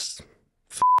 just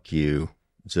fuck you.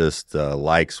 Just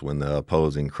likes when the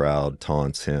opposing crowd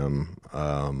taunts him.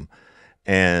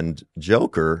 And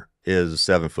Joker is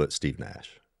 7-foot Steve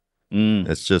Nash.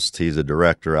 It's just he's a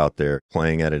director out there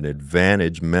playing at an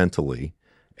advantage mentally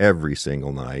every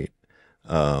single night,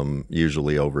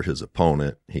 usually over his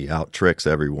opponent. He out-tricks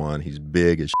everyone. He's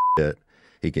big as shit.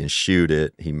 He can shoot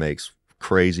it. He makes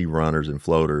crazy runners and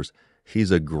floaters.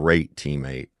 He's a great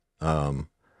teammate.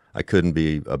 I couldn't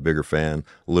be a bigger fan.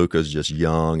 Luka's just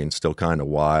young and still kind of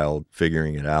wild,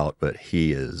 figuring it out, but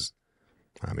he is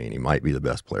I mean, he might be the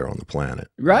best player on the planet.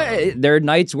 Right. There are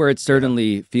nights where it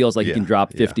certainly feels like he can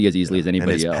drop 50 as easily as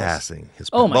anybody and his else. Passing.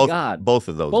 Oh, my God. Both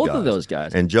of those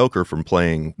guys. And Joker from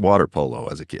playing water polo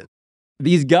as a kid.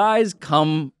 These guys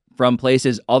come from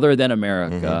places other than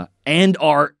America and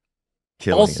are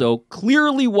also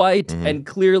clearly white and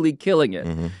clearly killing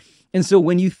it. And so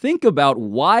when you think about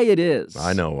why it is.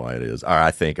 I know why it is. Or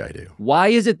I think I do. Why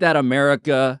is it that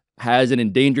America has an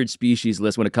endangered species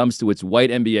list when it comes to its white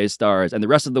NBA stars and the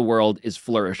rest of the world is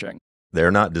flourishing?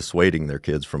 They're not dissuading their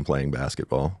kids from playing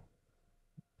basketball.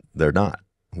 They're not.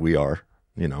 We are.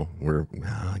 You know,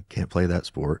 I can't play that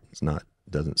sport.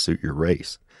 Doesn't suit your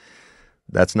race.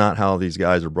 That's not how these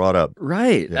guys are brought up.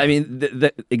 Right. Yeah. I mean,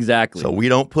 exactly. So we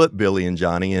don't put Billy and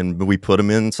Johnny in. We put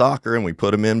them in soccer, and we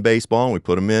put them in baseball, and we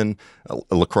put them in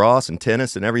lacrosse and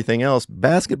tennis and everything else.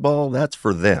 Basketball, that's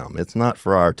for them. It's not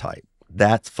for our type.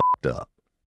 That's fucked up.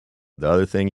 The other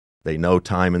thing, they know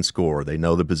time and score. They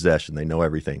know the possession. They know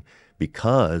everything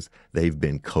because they've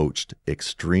been coached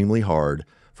extremely hard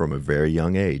from a very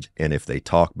young age. And if they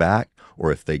talk back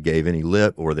or if they gave any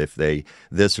lip or if they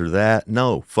this or that,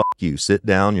 no, fuck you. Sit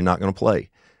down. You're not going to play.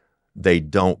 They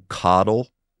don't coddle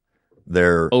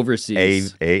their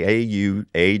overseas AAU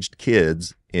aged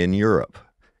kids in Europe.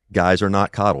 Guys are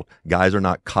not coddled. Guys are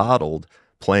not coddled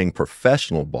playing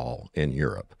professional ball in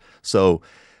Europe. So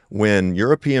when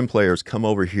European players come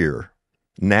over here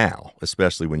now,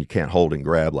 especially when you can't hold and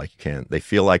grab like you can, they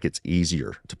feel like it's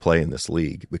easier to play in this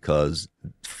league because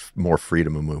more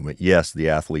freedom of movement. Yes, the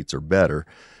athletes are better.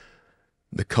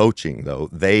 The coaching, though,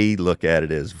 they look at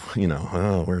it as,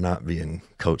 we're not being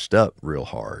coached up real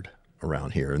hard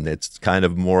around here. And it's kind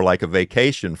of more like a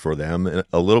vacation for them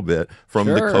a little bit from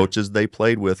the coaches they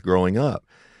played with growing up.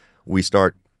 We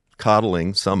start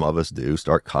coddling, some of us do,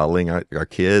 start coddling our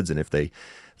kids. And if they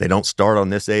don't start on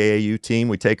this AAU team,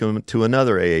 we take them to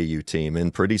another AAU team.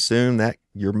 And pretty soon that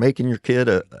you're making your kid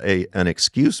an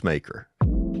excuse maker.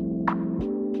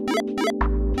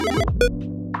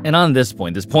 And on this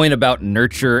point about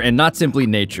nurture and not simply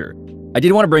nature, I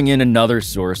did want to bring in another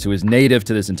source who is native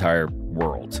to this entire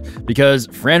world. Because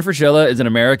Fran Fraschilla is an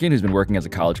American who's been working as a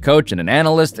college coach and an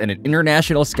analyst and an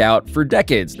international scout for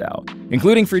decades now,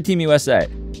 including for Team USA.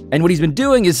 And what he's been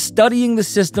doing is studying the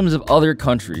systems of other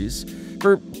countries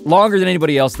for longer than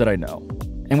anybody else that I know.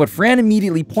 And what Fran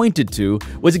immediately pointed to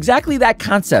was exactly that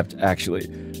concept, actually.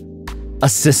 A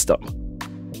system.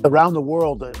 Around the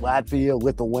world, Latvia,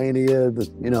 Lithuania,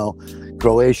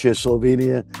 Croatia,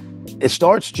 Slovenia, it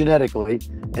starts genetically,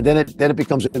 and then it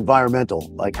becomes environmental,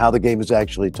 like how the game is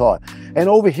actually taught. And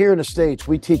over here in the States,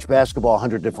 we teach basketball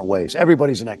 100 different ways.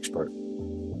 Everybody's an expert.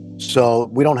 So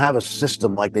we don't have a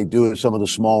system like they do in some of the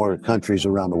smaller countries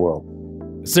around the world.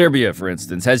 Serbia, for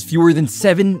instance, has fewer than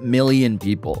 7 million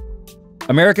people.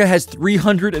 America has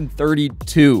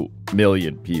 332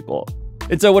 million people.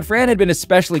 And so what Fran had been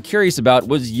especially curious about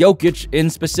was Jokic in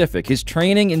specific, his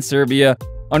training in Serbia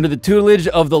under the tutelage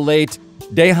of the late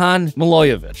Dejan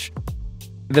Milojevic,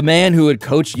 the man who had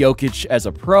coached Jokic as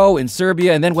a pro in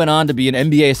Serbia and then went on to be an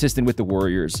NBA assistant with the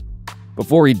Warriors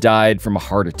before he died from a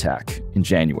heart attack in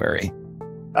January.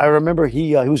 I remember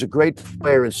he was a great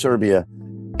player in Serbia,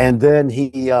 and then he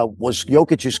was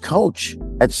Jokic's coach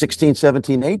at 16,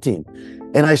 17,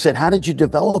 18. And I said, how did you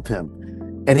develop him?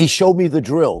 And he showed me the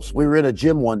drills. We were in a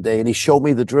gym one day, and he showed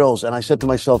me the drills. And I said to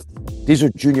myself, these are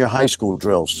junior high school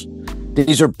drills.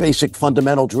 These are basic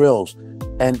fundamental drills.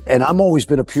 And I'm always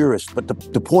been a purist. But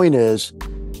the point is,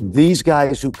 these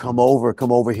guys who come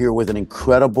over here with an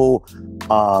incredible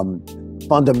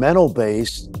fundamental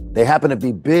base. They happen to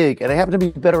be big, and they happen to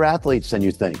be better athletes than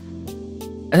you think.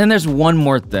 And then there's one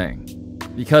more thing.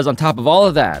 Because on top of all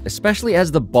of that, especially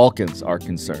as the Balkans are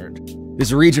concerned,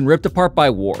 this region ripped apart by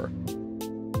war,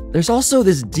 there's also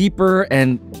this deeper,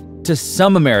 and to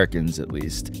some Americans at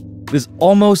least, this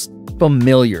almost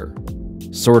familiar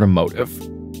sort of motive.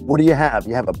 What do you have?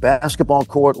 You have a basketball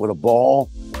court with a ball,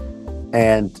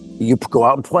 and you go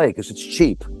out and play because it's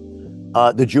cheap.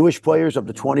 The Jewish players of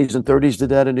the 20s and 30s did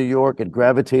that in New York and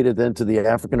gravitated then to the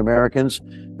African Americans.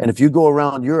 And if you go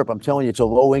around Europe, I'm telling you, it's a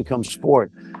low-income sport.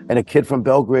 And a kid from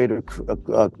Belgrade or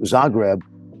Zagreb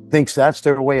thinks that's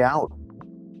their way out.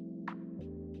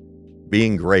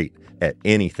 Being great at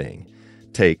anything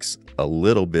takes a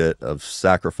little bit of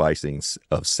sacrificing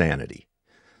of sanity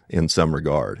in some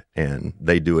regard, and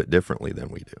they do it differently than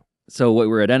we do. So what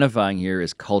we're identifying here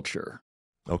is culture.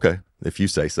 Okay, if you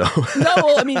say so.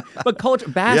 No, I mean, but culture,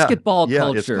 basketball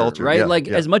culture, right?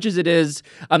 As much as it is,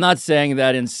 I'm not saying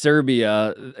that in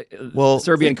Serbia,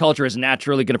 Serbian culture is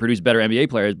naturally going to produce better NBA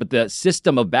players, but the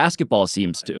system of basketball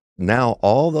seems to. Now,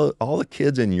 all the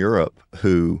kids in Europe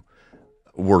who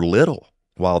were little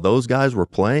while those guys were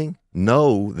playing,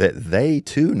 know that they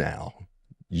too now,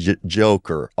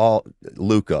 Joker,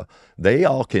 Luka, they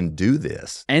all can do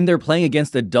this. And they're playing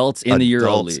against adults in the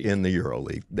EuroLeague. In the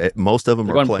EuroLeague. Most of them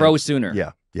they're are going playing pro sooner.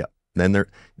 Yeah. Then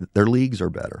their leagues are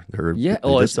better.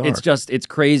 It's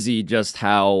crazy just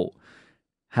how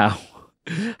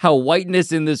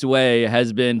whiteness in this way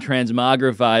has been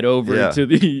transmogrified over to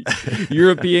the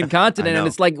European continent. And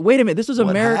it's like, wait a minute, this was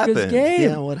America's game.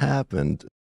 Yeah, what happened?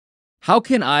 How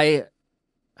can I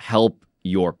help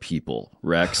your people,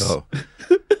 Rex?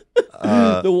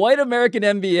 The white American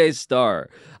NBA star.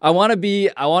 I want to be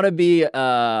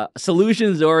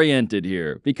solutions oriented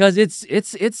here because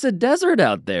it's a desert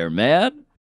out there, man.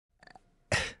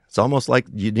 It's almost like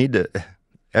you need to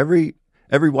every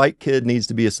white kid needs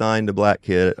to be assigned to black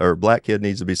kid, or black kid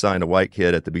needs to be assigned to white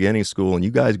kid at the beginning of school, and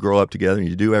you guys grow up together and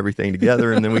you do everything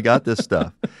together, and then we got this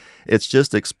stuff. It's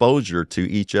just exposure to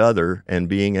each other and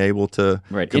being able to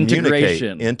communicate.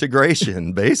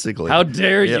 Integration, basically. How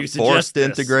dare you suggest forced this?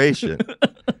 Integration.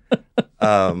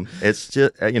 It's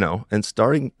just, and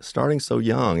starting so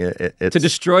young. It's to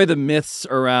destroy the myths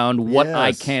around what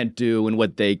I can't do and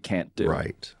what they can't do.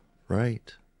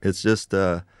 Right. It's just,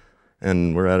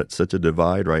 and we're at such a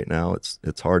divide right now.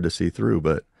 It's hard to see through.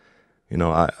 But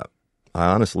I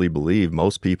honestly believe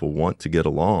most people want to get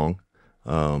along.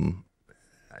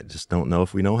 I just don't know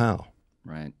if we know how.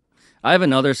 Right. I have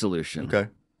another solution. Okay.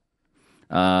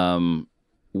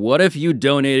 What if you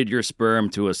donated your sperm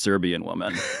to a Serbian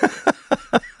woman?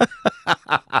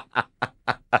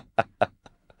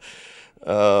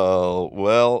 Oh,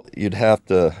 well, we'd have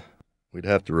to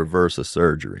reverse a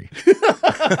surgery.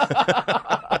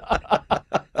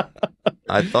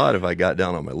 I thought if I got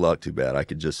down on my luck too bad, I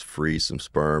could just freeze some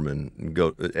sperm and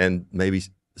go and maybe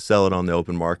sell it on the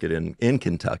open market in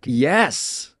Kentucky.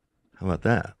 Yes. How about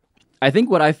that? I think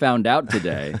what I found out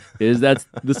today is that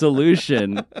the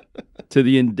solution to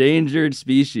the endangered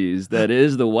species that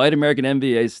is the white American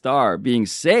NBA star being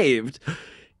saved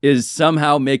is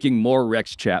somehow making more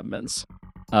Rex Chapmans.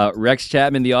 Rex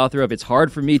Chapman, the author of It's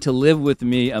Hard for Me to Live with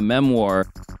Me, a memoir.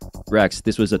 Rex,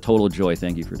 this was a total joy.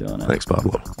 Thank you for doing it. Thanks,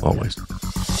 Pablo. Always.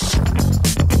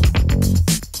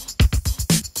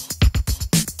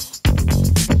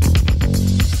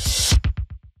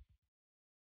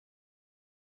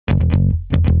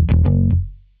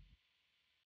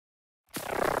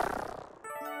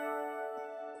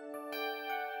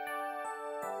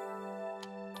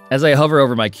 As I hover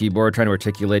over my keyboard trying to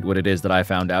articulate what it is that I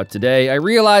found out today, I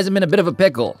realize I'm in a bit of a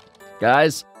pickle.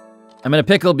 Guys, I'm in a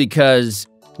pickle because,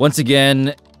 once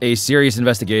again, a serious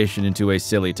investigation into a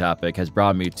silly topic has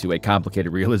brought me to a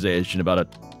complicated realization about a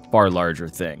far larger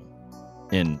thing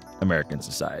in American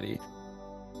society.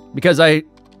 Because I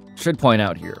should point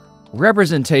out here,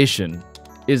 representation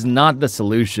is not the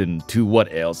solution to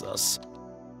what ails us.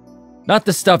 Not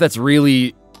the stuff that's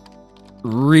really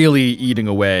eating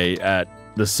away at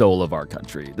the soul of our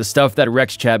country. The stuff that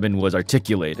Rex Chapman was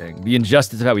articulating, the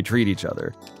injustice of how we treat each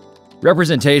other.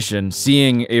 Representation,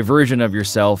 seeing a version of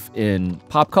yourself in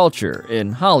pop culture,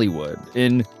 in Hollywood,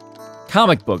 in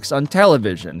comic books, on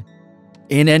television,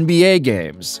 in NBA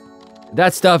games.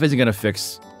 That stuff isn't going to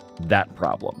fix that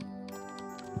problem.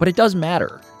 But it does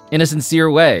matter, in a sincere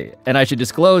way, and I should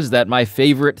disclose that my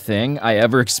favorite thing I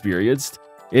ever experienced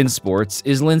in sports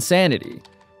is Linsanity.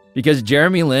 Because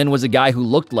Jeremy Lin was a guy who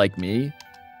looked like me,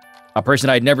 a person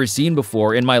I'd never seen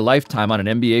before in my lifetime on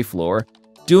an NBA floor,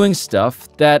 doing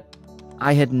stuff that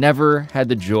I had never had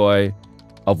the joy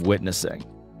of witnessing.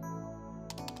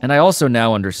 And I also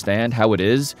now understand how it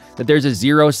is that there's a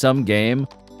zero-sum game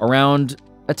around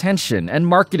attention and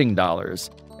marketing dollars.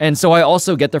 And so I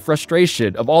also get the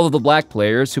frustration of all of the black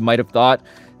players who might have thought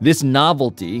this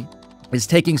novelty is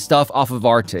taking stuff off of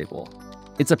our table.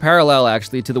 It's a parallel,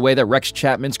 actually, to the way that Rex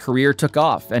Chapman's career took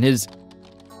off and his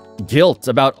guilt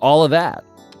about all of that.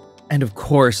 And of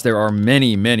course, there are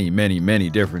many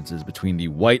differences between the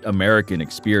white American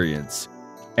experience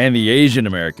and the Asian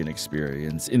American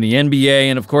experience in the NBA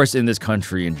and, of course, in this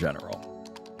country in general.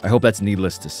 I hope that's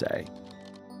needless to say.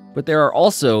 But there are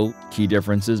also key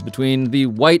differences between the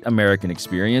white American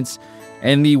experience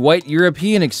and the white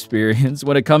European experience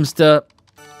when it comes to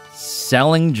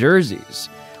selling jerseys,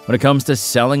 when it comes to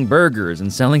selling burgers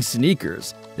and selling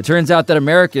sneakers. It turns out that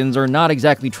Americans are not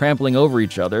exactly trampling over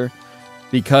each other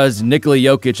because Nikola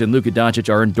Jokic and Luka Doncic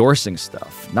are endorsing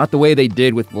stuff, not the way they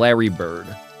did with Larry Bird,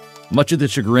 much of the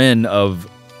chagrin of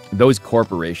those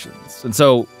corporations. And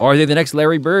so, are they the next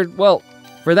Larry Bird? Well,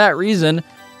 for that reason,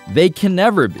 they can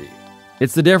never be.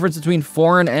 It's the difference between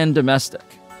foreign and domestic.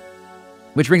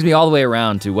 Which brings me all the way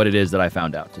around to what it is that I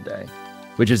found out today,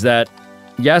 which is that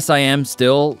yes, I am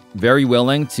still very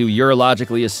willing to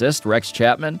urologically assist Rex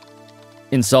Chapman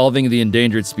in solving the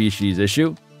endangered species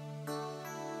issue.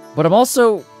 But I'm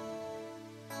also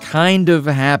kind of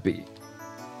happy,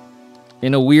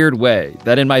 in a weird way,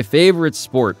 that in my favorite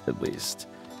sport, at least,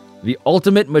 the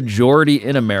ultimate majority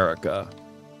in America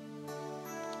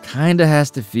kind of has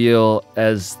to feel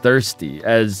as thirsty,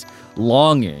 as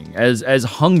longing, as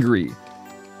hungry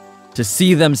to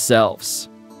see themselves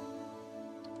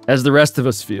as the rest of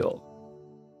us feel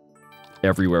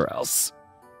everywhere else.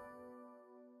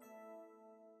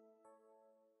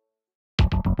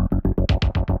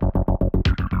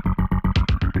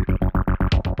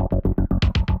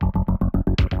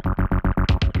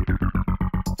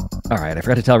 All right, I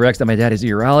forgot to tell Rex that my dad is a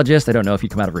urologist. I don't know if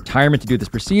he'd come out of retirement to do this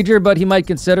procedure, but he might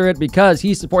consider it because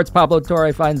he supports Pablo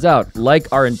Torre Finds Out,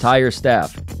 like our entire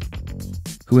staff,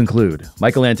 who include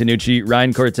Michael Antonucci,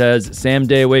 Ryan Cortez, Sam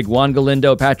Daywig, Juan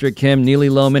Galindo, Patrick Kim, Neely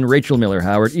Lohman, Rachel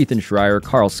Miller-Howard, Ethan Schreier,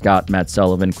 Carl Scott, Matt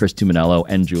Sullivan, Chris Tuminello,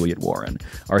 and Juliet Warren.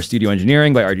 Our studio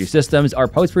engineering by RG Systems, our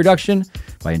post-production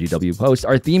by NGW Post,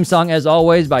 our theme song, as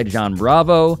always, by John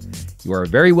Bravo. You are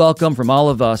very welcome from all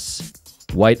of us,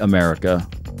 white America.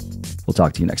 We'll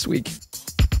talk to you next week.